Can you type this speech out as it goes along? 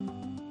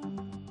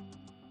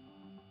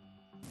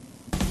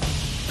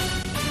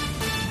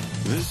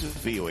This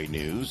is VOA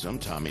News. I'm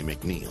Tommy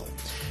McNeil.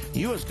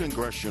 U.S.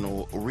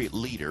 congressional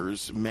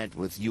leaders met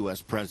with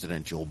U.S.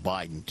 President Joe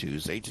Biden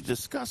Tuesday to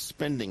discuss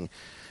spending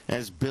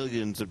as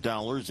billions of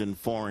dollars in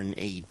foreign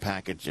aid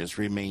packages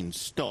remain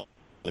stalled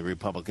in the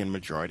Republican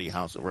majority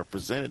House of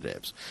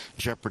Representatives,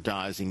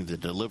 jeopardizing the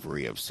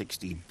delivery of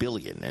 $60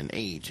 billion in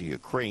aid to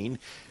Ukraine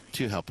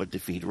to help it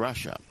defeat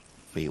Russia.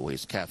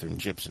 VOA's Catherine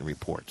Gibson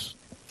reports.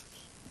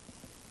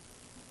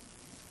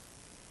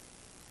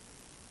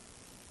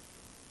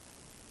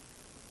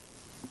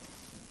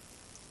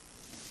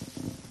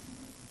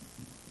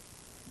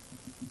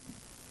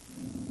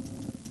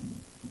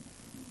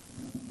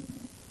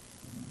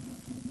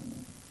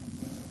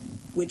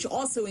 Which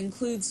also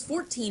includes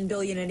 $14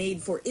 billion in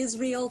aid for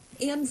Israel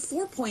and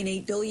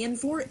 $4.8 billion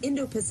for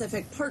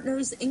Indo-Pacific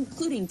partners,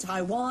 including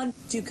Taiwan,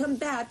 to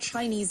combat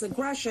Chinese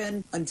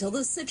aggression until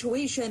the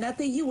situation at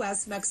the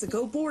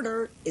U.S.-Mexico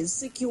border is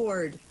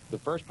secured. The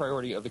first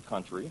priority of the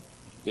country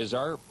is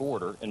our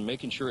border and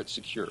making sure it's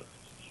secure.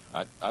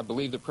 I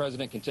believe the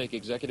president can take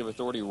executive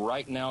authority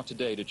right now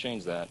today to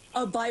change that.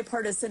 A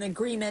bipartisan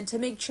agreement to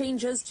make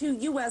changes to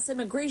U.S.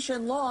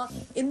 immigration law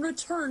in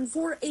return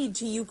for aid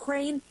to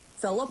Ukraine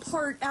fell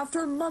apart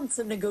after months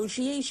of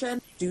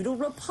negotiation due to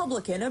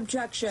Republican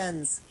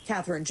objections.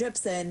 Catherine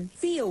Gibson,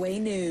 VOA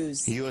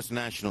News. U.S.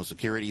 National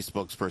Security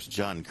spokesperson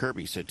John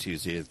Kirby said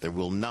Tuesday that there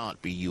will not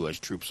be U.S.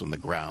 troops on the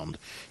ground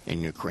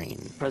in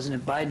Ukraine.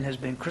 President Biden has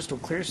been crystal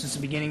clear since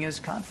the beginning of this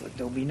conflict.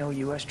 There will be no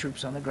U.S.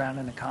 troops on the ground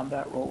in a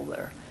combat role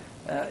there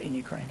in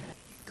Ukraine.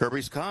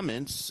 Kirby's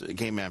comments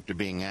came after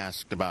being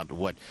asked about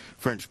what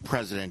French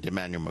President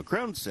Emmanuel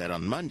Macron said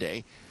on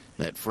Monday,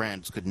 that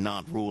France could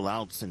not rule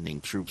out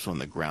sending troops on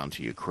the ground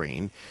to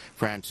Ukraine.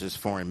 France's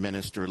foreign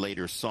minister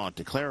later sought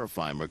to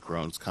clarify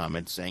Macron's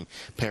comments, saying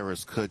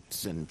Paris could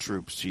send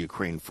troops to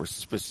Ukraine for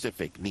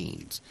specific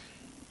needs,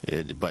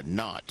 but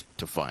not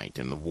to fight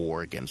in the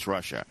war against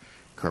Russia.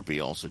 Kirby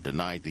also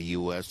denied the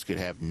U.S. could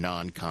have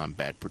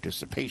non-combat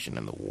participation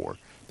in the war.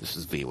 This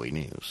is VOA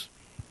News.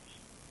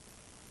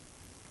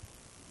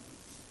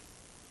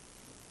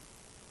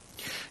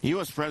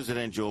 U.S.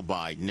 President Joe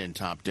Biden and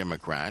top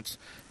Democrats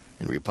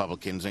and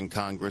Republicans in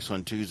Congress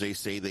on Tuesday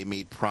say they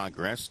made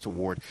progress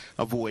toward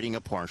avoiding a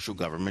partial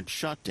government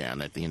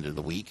shutdown at the end of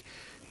the week.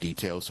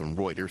 Details from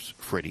Reuters'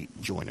 Freddie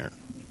Joyner.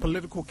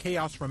 Political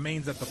chaos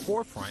remains at the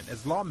forefront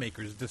as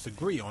lawmakers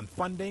disagree on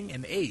funding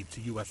and aid to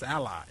U.S.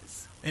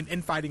 allies. And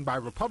infighting by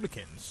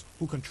Republicans,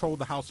 who control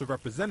the House of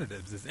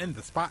Representatives, is in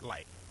the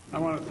spotlight. I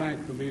want to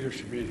thank the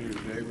leadership being here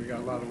today. We got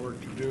a lot of work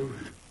to do.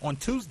 On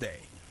Tuesday,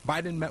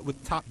 Biden met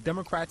with top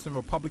Democrats and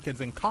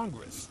Republicans in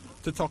Congress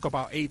to talk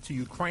about aid to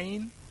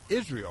Ukraine,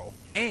 Israel,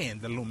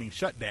 and the looming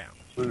shutdown.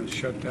 The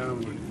shutdown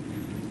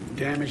would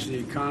damage the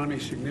economy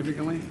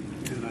significantly,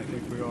 and I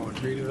think we all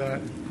agree to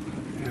that,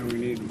 and we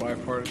need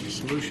bipartisan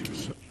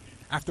solutions.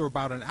 After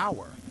about an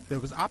hour, there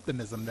was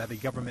optimism that a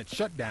government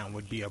shutdown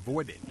would be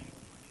avoided.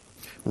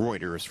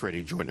 Reuters'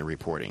 Freddie Joyner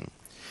reporting.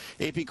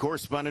 AP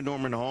correspondent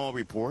Norman Hall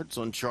reports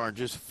on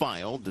charges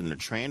filed in the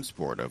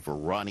transport of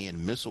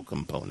Iranian missile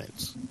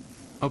components.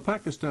 A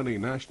Pakistani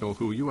national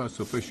who U.S.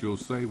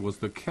 officials say was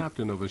the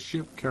captain of a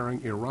ship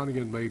carrying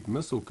Iranian-made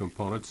missile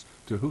components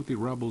to Houthi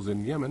rebels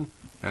in Yemen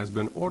has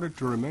been ordered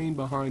to remain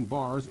behind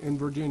bars in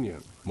Virginia.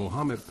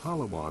 Mohammed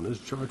Palawan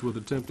is charged with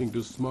attempting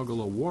to smuggle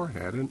a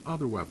warhead and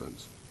other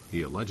weapons.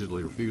 He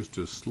allegedly refused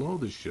to slow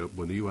the ship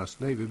when the U.S.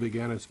 Navy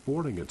began its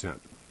boarding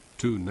attempt.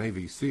 2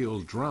 Navy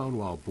SEALs drowned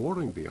while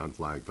boarding the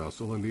unflagged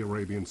vessel in the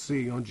Arabian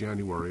Sea on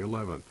January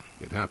 11th.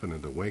 It happened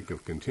in the wake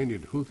of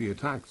continued Houthi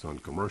attacks on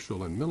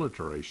commercial and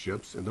military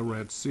ships in the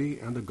Red Sea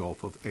and the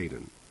Gulf of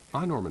Aden.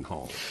 I'm Norman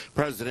Hall.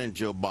 President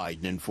Joe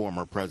Biden and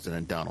former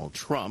President Donald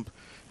Trump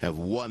have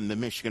won the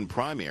Michigan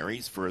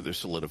primaries, further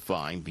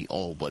solidifying the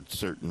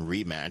all-but-certain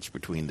rematch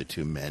between the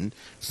two men.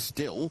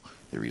 Still,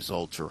 the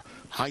results are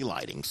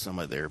highlighting some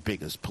of their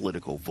biggest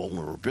political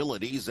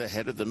vulnerabilities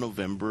ahead of the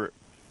November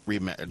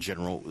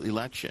general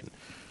election.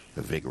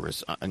 A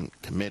vigorous,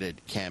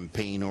 uncommitted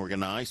campaign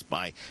organized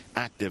by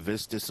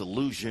activists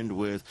disillusioned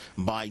with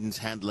Biden's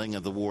handling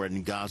of the war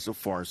in Gaza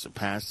far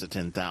surpassed the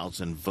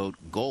 10,000 vote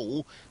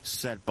goal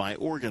set by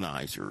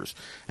organizers.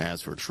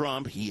 As for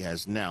Trump, he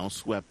has now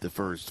swept the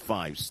first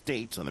 5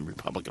 states on the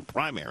Republican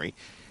primary.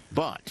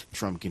 But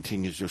Trump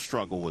continues to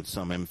struggle with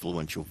some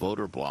influential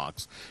voter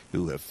blocs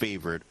who have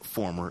favored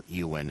former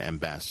UN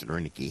Ambassador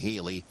Nikki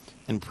Haley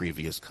in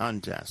previous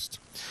contests.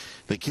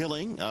 The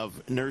killing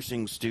of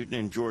nursing student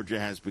in Georgia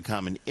has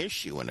become an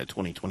issue in the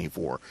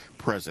 2024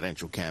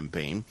 presidential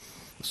campaign.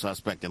 The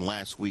suspect in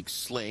last week's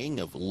slaying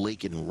of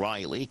Laken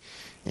Riley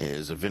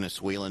is a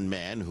Venezuelan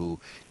man who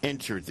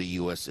entered the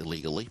U.S.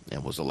 illegally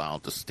and was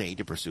allowed to stay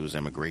to pursue his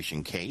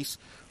immigration case.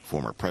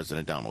 Former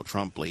President Donald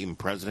Trump blamed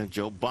President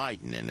Joe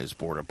Biden and his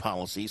border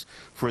policies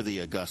for the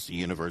Augusta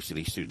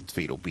University student's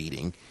fatal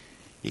beating.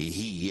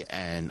 He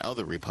and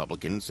other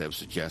Republicans have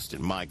suggested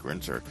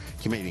migrants are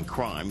committing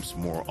crimes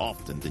more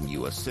often than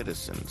U.S.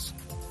 citizens.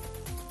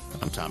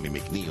 I'm Tommy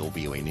McNeil,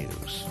 VOA News.